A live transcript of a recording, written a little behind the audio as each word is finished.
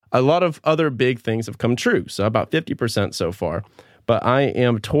A lot of other big things have come true, so about 50% so far. But I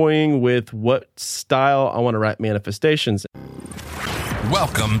am toying with what style I want to write manifestations.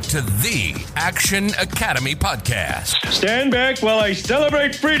 Welcome to the Action Academy Podcast. Stand back while I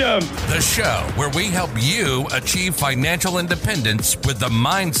celebrate freedom. The show where we help you achieve financial independence with the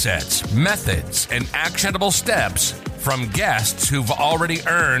mindsets, methods, and actionable steps from guests who've already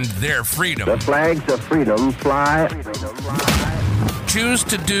earned their freedom. The flags of freedom fly. Choose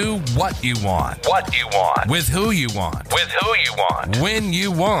to do what you want. What you want. With who you want. With who you want. When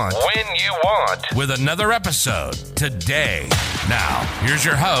you want. When you want. With another episode today. Now, here's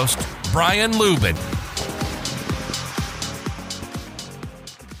your host, Brian Lubin.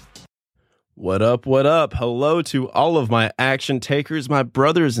 What up, what up? Hello to all of my action takers, my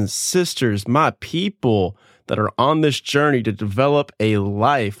brothers and sisters, my people that are on this journey to develop a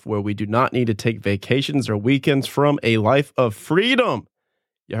life where we do not need to take vacations or weekends from, a life of freedom.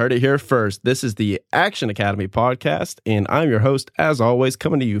 You heard it here first. This is the Action Academy Podcast, and I'm your host, as always,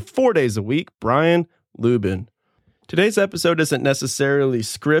 coming to you 4 days a week, Brian Lubin. Today's episode isn't necessarily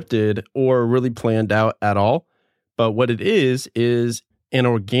scripted or really planned out at all, but what it is an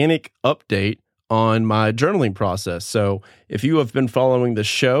organic update on my journaling process. So if you have been following the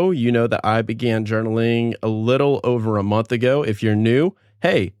show, you know that I began journaling a little over a month ago. If you're new,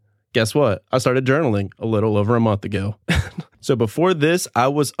 hey, guess what? I started journaling a little over a month ago. So before this, I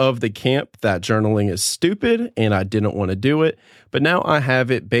was of the camp that journaling is stupid and I didn't want to do it. But now I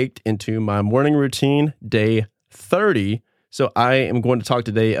have it baked into my morning routine, day 30. So I am going to talk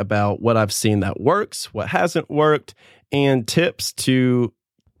today about what I've seen that works, what hasn't worked, and tips to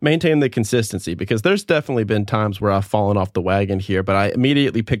maintain the consistency, because there's definitely been times where I've fallen off the wagon here, but I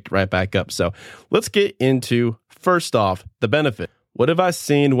immediately picked right back up. So let's get into, first off, the benefit. What have I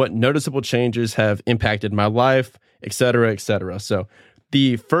seen? What noticeable changes have impacted my life, et cetera, et cetera. So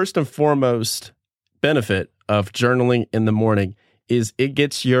the first and foremost benefit of journaling in the morning is it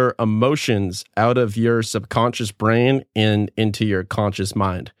gets your emotions out of your subconscious brain and into your conscious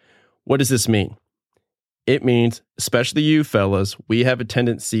mind. What does this mean? It means, especially you fellas, we have a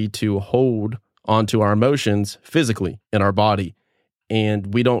tendency to hold onto our emotions physically in our body,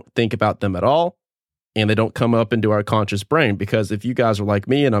 and we don't think about them at all, and they don't come up into our conscious brain, because if you guys are like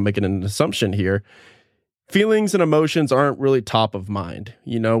me, and I'm making an assumption here, feelings and emotions aren't really top of mind.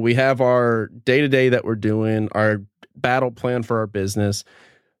 You know, we have our day-to-day that we're doing, our battle plan for our business,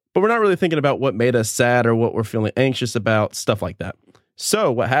 but we're not really thinking about what made us sad or what we're feeling anxious about, stuff like that.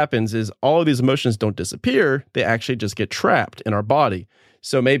 So what happens is all of these emotions don't disappear. They actually just get trapped in our body.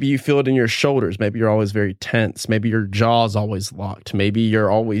 So maybe you feel it in your shoulders. Maybe you're always very tense. Maybe your jaw's always locked. Maybe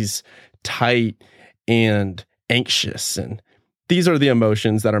you're always tight and anxious. And these are the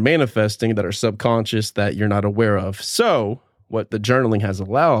emotions that are manifesting, that are subconscious, that you're not aware of. So what the journaling has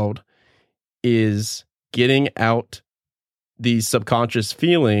allowed is getting out these subconscious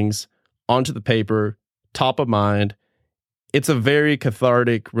feelings onto the paper, top of mind. It's a very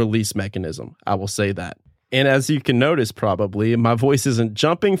cathartic release mechanism, I will say that. And as you can notice probably, my voice isn't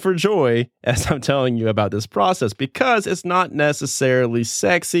jumping for joy as I'm telling you about this process, because it's not necessarily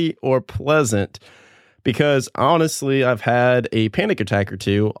sexy or pleasant. Because honestly, I've had a panic attack or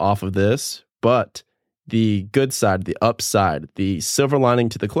two off of this, but the good side, the upside, the silver lining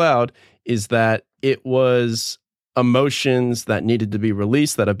to the cloud is that it was emotions that needed to be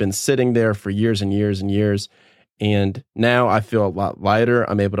released that have been sitting there for years and years and years. And now I feel a lot lighter.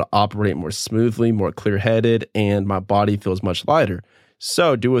 I'm able to operate more smoothly, more clear-headed, and my body feels much lighter.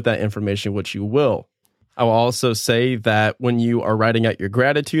 So do with that information what you will. I will also say that when you are writing out your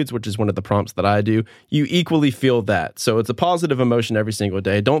gratitudes, which is one of the prompts that I do, you equally feel that. So it's a positive emotion every single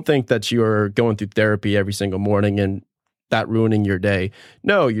day. Don't think that you're going through therapy every single morning and that ruining your day.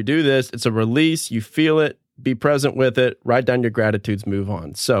 No, you do this. It's a release. You feel it. Be present with it, write down your gratitudes, move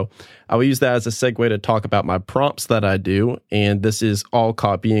on. So I will use that as a segue to talk about my prompts that I do. And this is all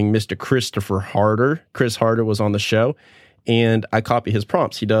copying Mr. Christopher Harder. Chris Harder was on the show, and I copy his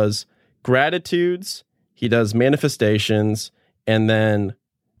prompts. He does gratitudes, he does manifestations, and then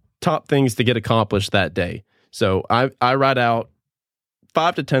top things to get accomplished that day. So I write out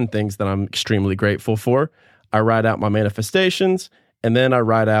 5 to 10 things that I'm extremely grateful for. I write out my manifestations, and then I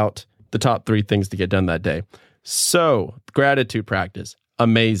write out the top 3 things to get done that day. So gratitude practice,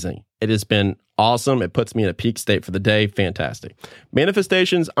 amazing. It has been awesome. It puts me in a peak state for the day. Fantastic.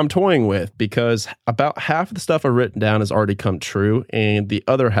 Manifestations, I'm toying with, because about half of the stuff I've written down has already come true. And the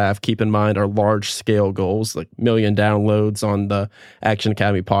other half, keep in mind, are large scale goals, like 1 million downloads on the Action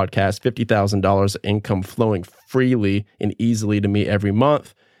Academy podcast, $50,000 income flowing freely and easily to me every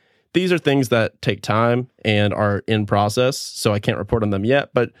month. these are things that take time and are in process, so I can't report on them yet.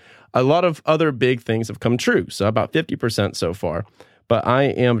 But a lot of other big things have come true, so about 50% so far. But I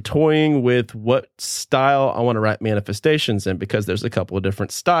am toying with what style I want to write manifestations in, because there's a couple of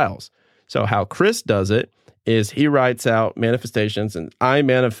different styles. So how Chris does it is he writes out manifestations, and I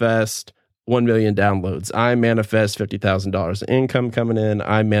manifest 1 million downloads. I manifest $50,000 in income coming in.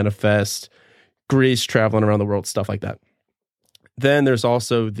 I manifest Greece, traveling around the world, stuff like that. Then there's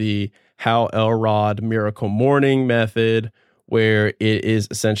also the Hal Elrod Miracle Morning method, where it is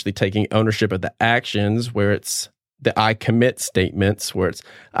essentially taking ownership of the actions, where it's the I commit statements, where it's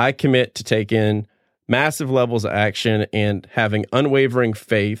I commit to take in massive levels of action and having unwavering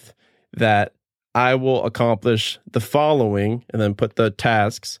faith that I will accomplish the following, and then put the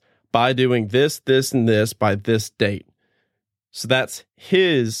tasks by doing this, this, and this by this date. So that's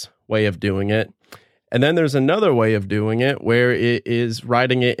his way of doing it. And then there's another way of doing it where it is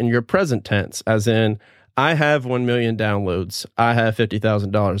writing it in your present tense, as in, I have 1 million downloads. I have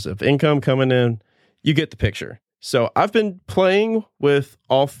 $50,000 of income coming in. You get the picture. So I've been playing with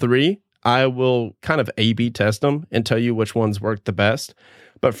all three. I will kind of A/B test them and tell you which ones work the best.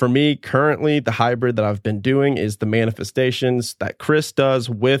 But for me, currently, the hybrid that I've been doing is the manifestations that Chris does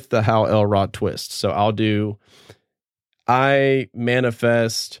with the Hal Elrod twist. So I'll do, I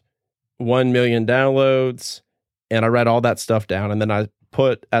manifest 1 million downloads, and I write all that stuff down. And then I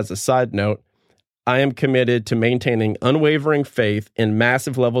put as a side note, I am committed to maintaining unwavering faith in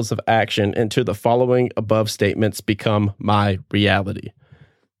massive levels of action until the following above statements become my reality.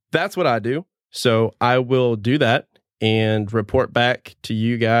 That's what I do. So I will do that and report back to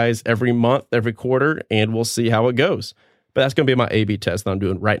you guys every month, every quarter, and we'll see how it goes. But that's going to be my A/B test that I'm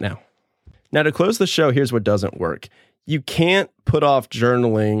doing right now. Now, to close the show, here's what doesn't work. You can't put off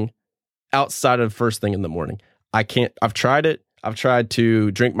journaling outside of first thing in the morning. I can't. I've tried it. I've tried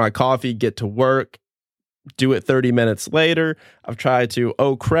to drink my coffee, get to work, do it 30 minutes later. I've tried to,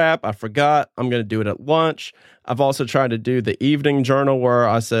 oh crap, I forgot, I'm going to do it at lunch. I've also tried to do the evening journal where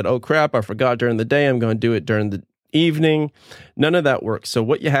I said, oh crap, I forgot during the day, I'm going to do it during the evening. None of that works. So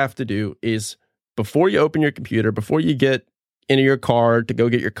what you have to do is, before you open your computer, before you get into your car to go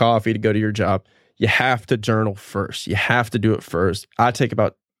get your coffee, to go to your job, you have to journal first. You have to do it first. I take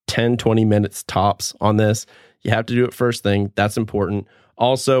about 10, 20 minutes tops on this. You have to do it first thing. That's important.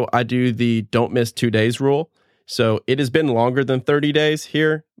 Also, I do the don't miss 2 days rule. So it has been longer than 30 days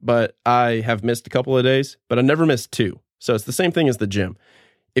here, but I have missed a couple of days, but I never missed 2. So it's the same thing as the gym.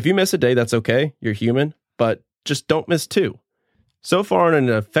 If you miss a day, that's okay. You're human, but just don't miss 2. So far on an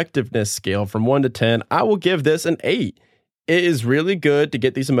effectiveness scale from 1 to 10, I will give this an 8. It is really good to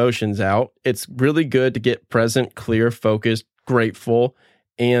get these emotions out. It's really good to get present, clear, focused, grateful,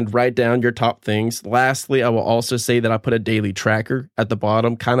 and write down your top things. Lastly, I will also say that I put a daily tracker at the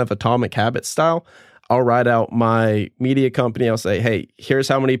bottom, kind of Atomic Habits style. I'll write out my media company. I'll say, hey, here's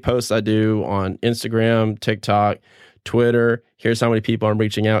how many posts I do on Instagram, TikTok, Twitter. Here's how many people I'm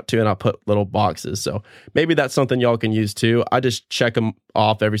reaching out to, and I'll put little boxes. So maybe that's something y'all can use too. I just check them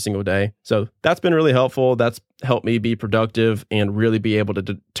off every single day. So that's been really helpful. That's helped me be productive and really be able to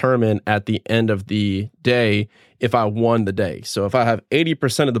determine at the end of the day if I won the day. So if I have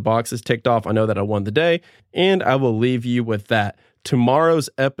 80% of the boxes ticked off, I know that I won the day, and I will leave you with that. Tomorrow's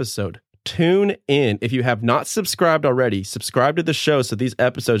episode, tune in. If you have not subscribed already, subscribe to the show so these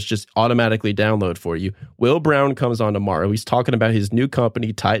episodes just automatically download for you. Will Brown comes on tomorrow. He's talking about his new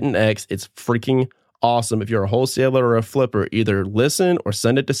company, Titan X. It's freaking awesome. If you're a wholesaler or a flipper, either listen or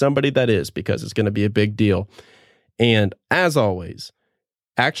send it to somebody that is, because it's going to be a big deal. And as always,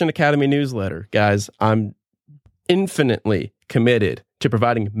 Action Academy newsletter. Guys, I'm infinitely committed to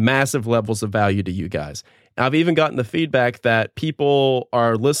providing massive levels of value to you guys. I've even gotten the feedback that people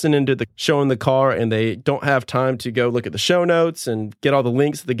are listening to the show in the car and they don't have time to go look at the show notes and get all the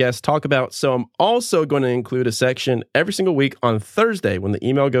links that the guests talk about. So I'm also going to include a section every single week on Thursday when the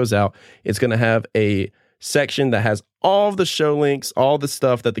email goes out. It's going to have a section that has all of the show links, all the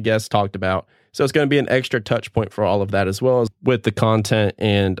stuff that the guests talked about. So it's going to be an extra touch point for all of that, as well as with the content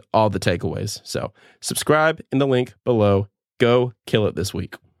and all the takeaways. So subscribe in the link below. Go kill it this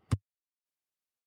week.